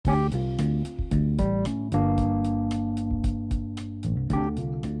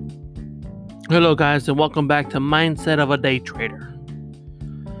Hello, guys, and welcome back to Mindset of a Day Trader.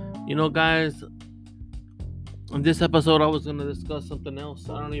 Guys, in this episode, I was going to discuss something else.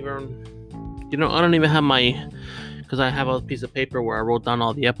 I don't even have because I have a piece of paper where I wrote down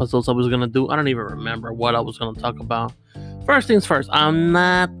all the episodes I was going to do. I don't even remember what I was going to talk about. First things first, I'm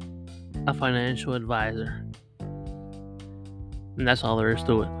not a financial advisor. And that's all there is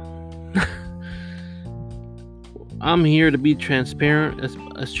to it. I'm here to be transparent,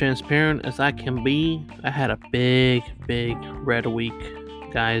 as transparent as I can be. I had a big red week,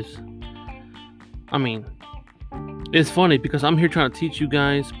 guys. I mean, it's funny because I'm here trying to teach you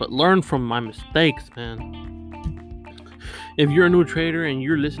guys, but learn from my mistakes, man. If you're a new trader and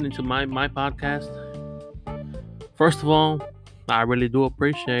you're listening to my podcast, first of all, I really do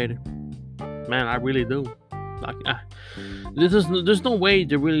appreciate it. Man, I really do. There's no way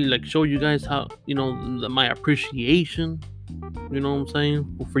to really show you guys how my appreciation. You know what I'm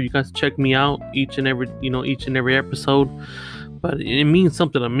saying? For you guys to check me out each and every episode. But it means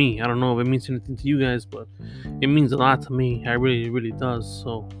something to me. I don't know if it means anything to you guys, but it means a lot to me. It really does.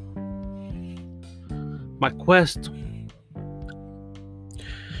 So my quest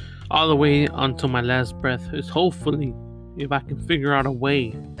all the way until my last breath is hopefully if I can figure out a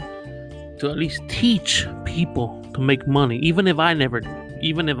way to at least teach people to make money, even if I never do.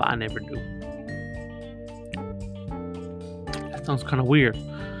 That sounds kind of weird.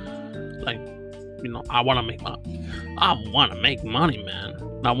 I want to make money, man.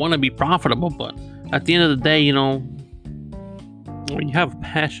 I want to be profitable, but at the end of the day, when you have a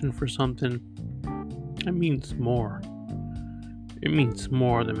passion for something, it means more. It means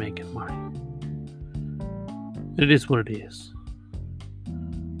more than making money. It is what it is.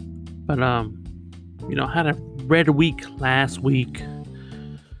 But I had a red week last week.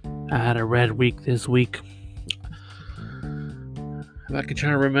 I had a red week this week. If I could try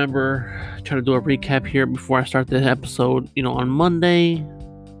to do a recap here before I start the episode. On Monday,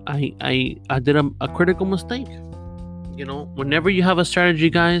 I did a critical mistake. Whenever you have a strategy,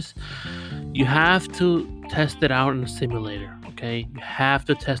 guys, you have to test it out in a simulator. Okay, you have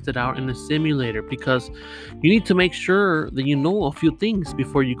to test it out in a simulator because you need to make sure that you know a few things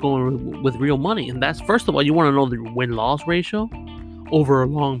before you go in with real money. And that's, first of all, you want to know the win-loss ratio over a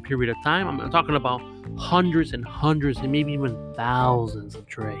long period of time. I'm talking about hundreds and maybe even thousands of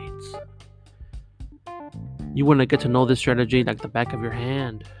trades. You want to get to know this strategy like the back of your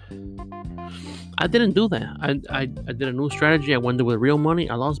hand. I didn't do that. I did a new strategy. I went with real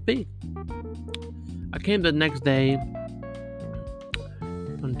money. I lost big. I came the next day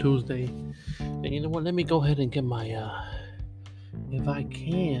on Tuesday, and you know what? Let me go ahead and get my if I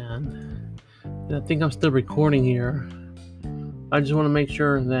can. And I think I'm still recording here. I just want to make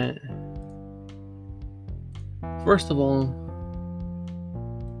sure that, first of all,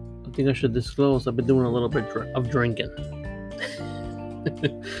 I think I should disclose I've been doing a little bit of drinking.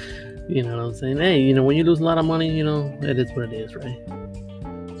 You know what I'm saying? Hey, when you lose a lot of money, it is what it is, right?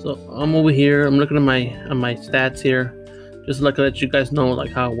 So I'm over here. I'm looking at my stats here, just to let you guys know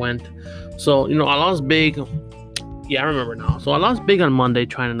how it went. So I lost big. Yeah, I remember now. So I lost big on Monday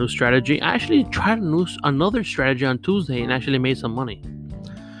trying a new strategy. I actually tried another strategy on Tuesday and actually made some money.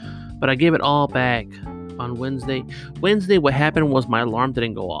 But I gave it all back on Wednesday. What happened was my alarm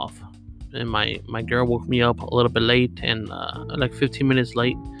didn't go off. And my girl woke me up a little bit late and 15 minutes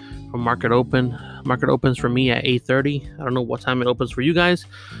late from market open. Market opens for me at 8:30. I don't know what time it opens for you guys,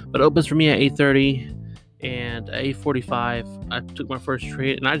 but it opens for me at 8:30. And at 8:45, I took my first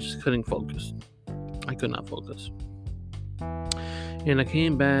trade and I just couldn't focus. I could not focus. And I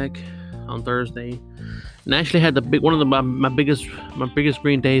came back on Thursday and I actually had one of my biggest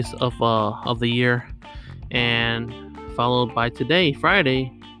green days of the year, and followed by today,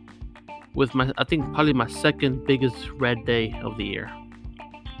 Friday, with I think probably my second biggest red day of the year.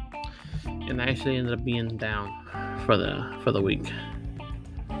 And I actually ended up being down for the week.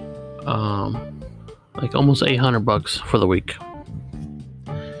 Almost $800 for the week.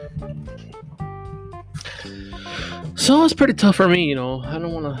 So it's pretty tough for me, I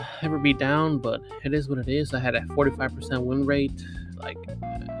don't want to ever be down, but it is what it is. I had a 45% win rate. I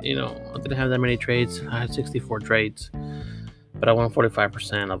didn't have that many trades. I had 64 trades, but I won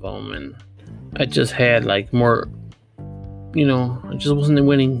 45% of them, and I just had more. I just wasn't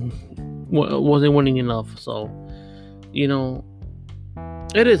winning enough. So,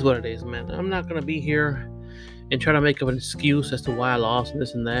 it is what it is, man. I'm not gonna be here and try to make up an excuse as to why I lost and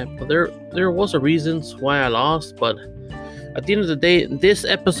this and that. But there was a reasons why I lost. But at the end of the day, this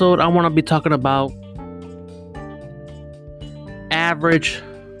episode I want to be talking about average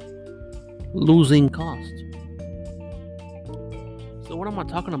losing cost. So what am I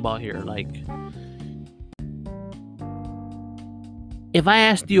talking about here? Like, if I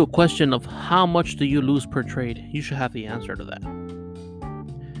asked you a question of how much do you lose per trade, you should have the answer to that.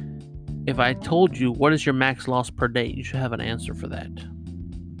 If I told you what is your max loss per day, you should have an answer for that.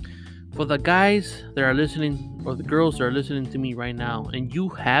 For the guys that are listening, or the girls that are listening to me right now, and you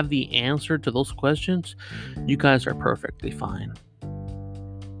have the answer to those questions, you guys are perfectly fine.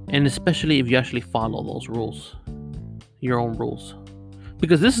 And especially if you actually follow those rules, your own rules.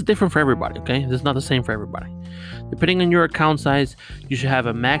 Because this is different for everybody, okay? This is not the same for everybody. Depending on your account size, you should have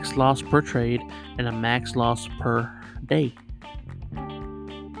a max loss per trade and a max loss per day.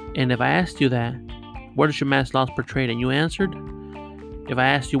 And if I asked you that, what is your max loss per trade, and you answered, if I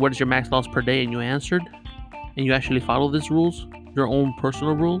asked you what is your max loss per day and you answered, and you actually follow these rules, your own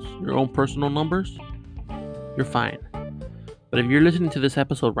personal rules, your own personal numbers, you're fine. But if you're listening to this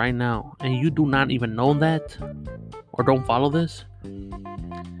episode right now and you do not even know that or don't follow this,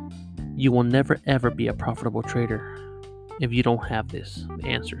 you will never ever be a profitable trader if you don't have the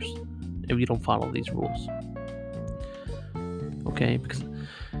answers, if you don't follow these rules. Okay, because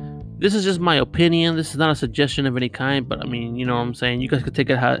this is just my opinion. This is not a suggestion of any kind, but I mean, you know what I'm saying? You guys could take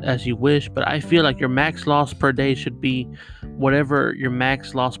it as you wish, but I feel like your max loss per day should be whatever your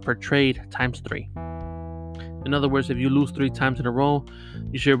max loss per trade times 3. In other words, if you lose 3 times in a row,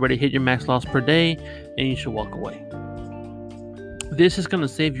 you should already hit your max loss per day and you should walk away. This is going to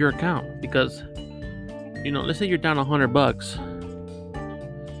save your account because, you know, let's say you're down $100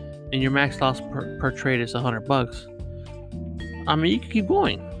 and your max loss per trade is $100. I mean, you can keep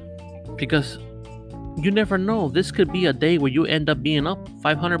going because you never know. This could be a day where you end up being up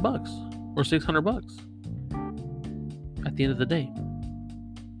 $500 or $600 at the end of the day.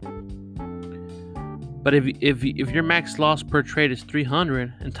 But if your max loss per trade is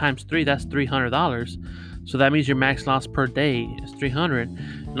 $300 and times 3, that's $300. So that means your max loss per day is $300.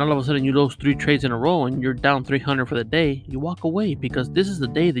 And all of a sudden you lose 3 trades in a row and you're down $300 for the day. You walk away because this is the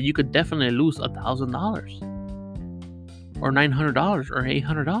day that you could definitely lose $1,000 or $900 or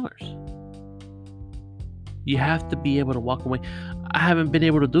 $800. You have to be able to walk away. I haven't been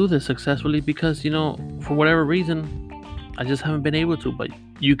able to do this successfully because, you know, for whatever reason, I just haven't been able to. But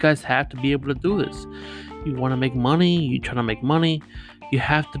you guys have to be able to do this. You want to make money, you try to make money, you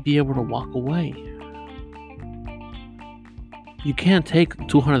have to be able to walk away. You can't take a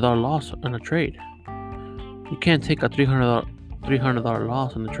 $200 loss on a trade. You can't take a $300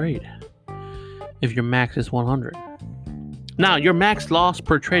 loss on a trade if your max is 100. Now, your max loss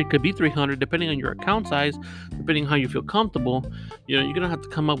per trade could be 300 depending on your account size, depending on how you feel comfortable. You know, you're going to have to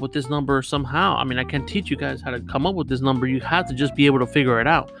come up with this number somehow. I mean, I can't teach you guys how to come up with this number. You have to just be able to figure it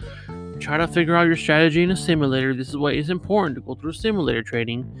out. Try to figure out your strategy in a simulator. This is why it's important to go through simulator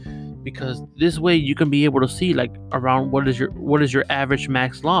trading, because this way you can be able to see like around what is your average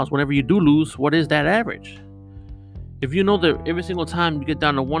max loss. Whenever you do lose, what is that average? If you know that every single time you get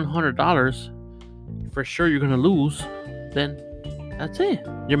down to $100, for sure you're going to lose, then that's it.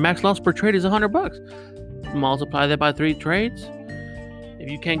 Your max loss per trade is $100. Multiply that by 3 trades. If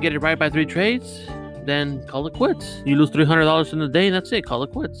you can't get it right by 3 trades, then call it quits. You lose $300 in a day, and that's it. Call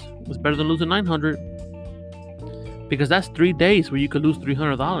it quits. It's better than losing $900, because that's 3 days where you could lose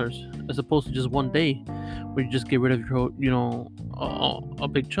 $300 as opposed to just 1 day where you just get rid of your, you know, a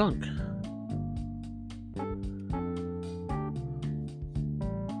big chunk.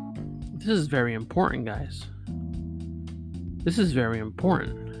 This is very important, guys. This is very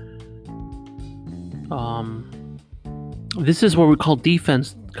important. This is what we call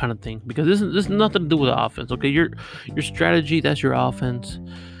defense kind of thing, because this is nothing to do with the offense. Okay, your strategy, that's your offense.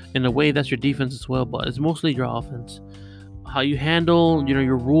 In a way, that's your defense as well, but it's mostly your offense. How you handle, you know,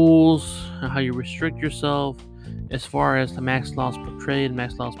 your rules, how you restrict yourself as far as the max loss per trade,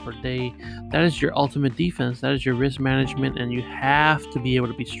 max loss per day. That is your ultimate defense. That is your risk management, and you have to be able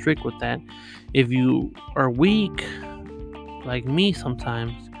to be strict with that. If you are weak, like me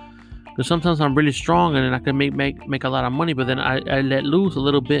sometimes, because sometimes I'm really strong and then I can make a lot of money, but then I let loose a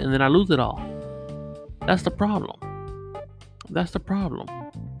little bit and then I lose it all. That's the problem. That's the problem.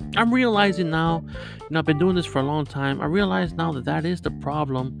 I'm realizing now, you know, I've been doing this for a long time. I realize now that is the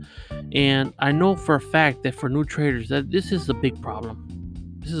problem. And I know for a fact that for new traders, that this is a big problem.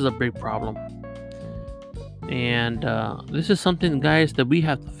 This is a big problem. And this is something, guys, that we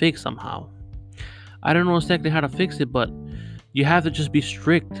have to fix somehow. I don't know exactly how to fix it, but you have to just be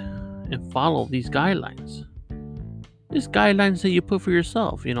strict and follow these guidelines. These guidelines that you put for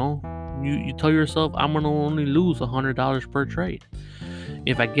yourself, you know. You tell yourself, I'm gonna only lose $100 per trade.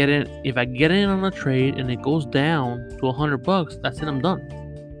 If I get in on a trade and it goes down to $100, that's it, I'm done.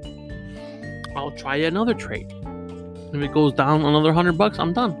 I'll try another trade. If it goes down another $100,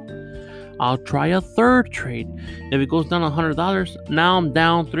 I'm done. I'll try a third trade. If it goes down $100, now I'm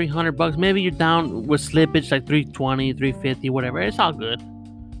down $300. Maybe you're down with slippage like 320, 350, whatever. It's all good.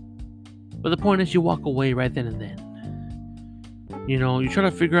 But the point is, you walk away right then and then. You try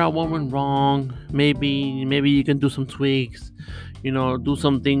to figure out what went wrong. Maybe you can do some tweaks. Do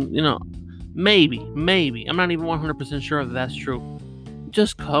something. Maybe. I'm not even 100% sure if that's true.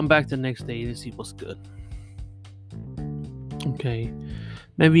 Just come back the next day to see what's good. Okay.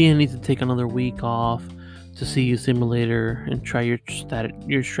 Maybe you need to take another week off to see your simulator and try your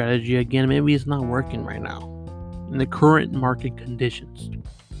strategy again. Maybe it's not working right now in the current market conditions.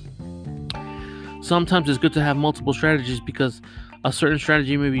 Sometimes it's good to have multiple strategies because a certain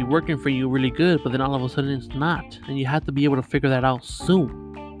strategy may be working for you really good, but then all of a sudden it's not. And you have to be able to figure that out soon.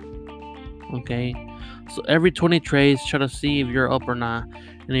 Okay? So every 20 trades, try to see if you're up or not.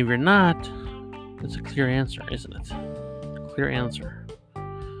 And if you're not, it's a clear answer, isn't it? Clear answer.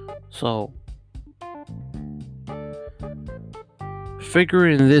 So,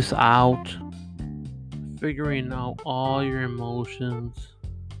 figuring this out, figuring out all your emotions.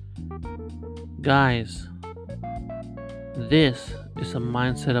 Guys, this is a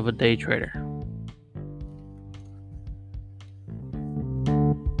mindset of a day trader.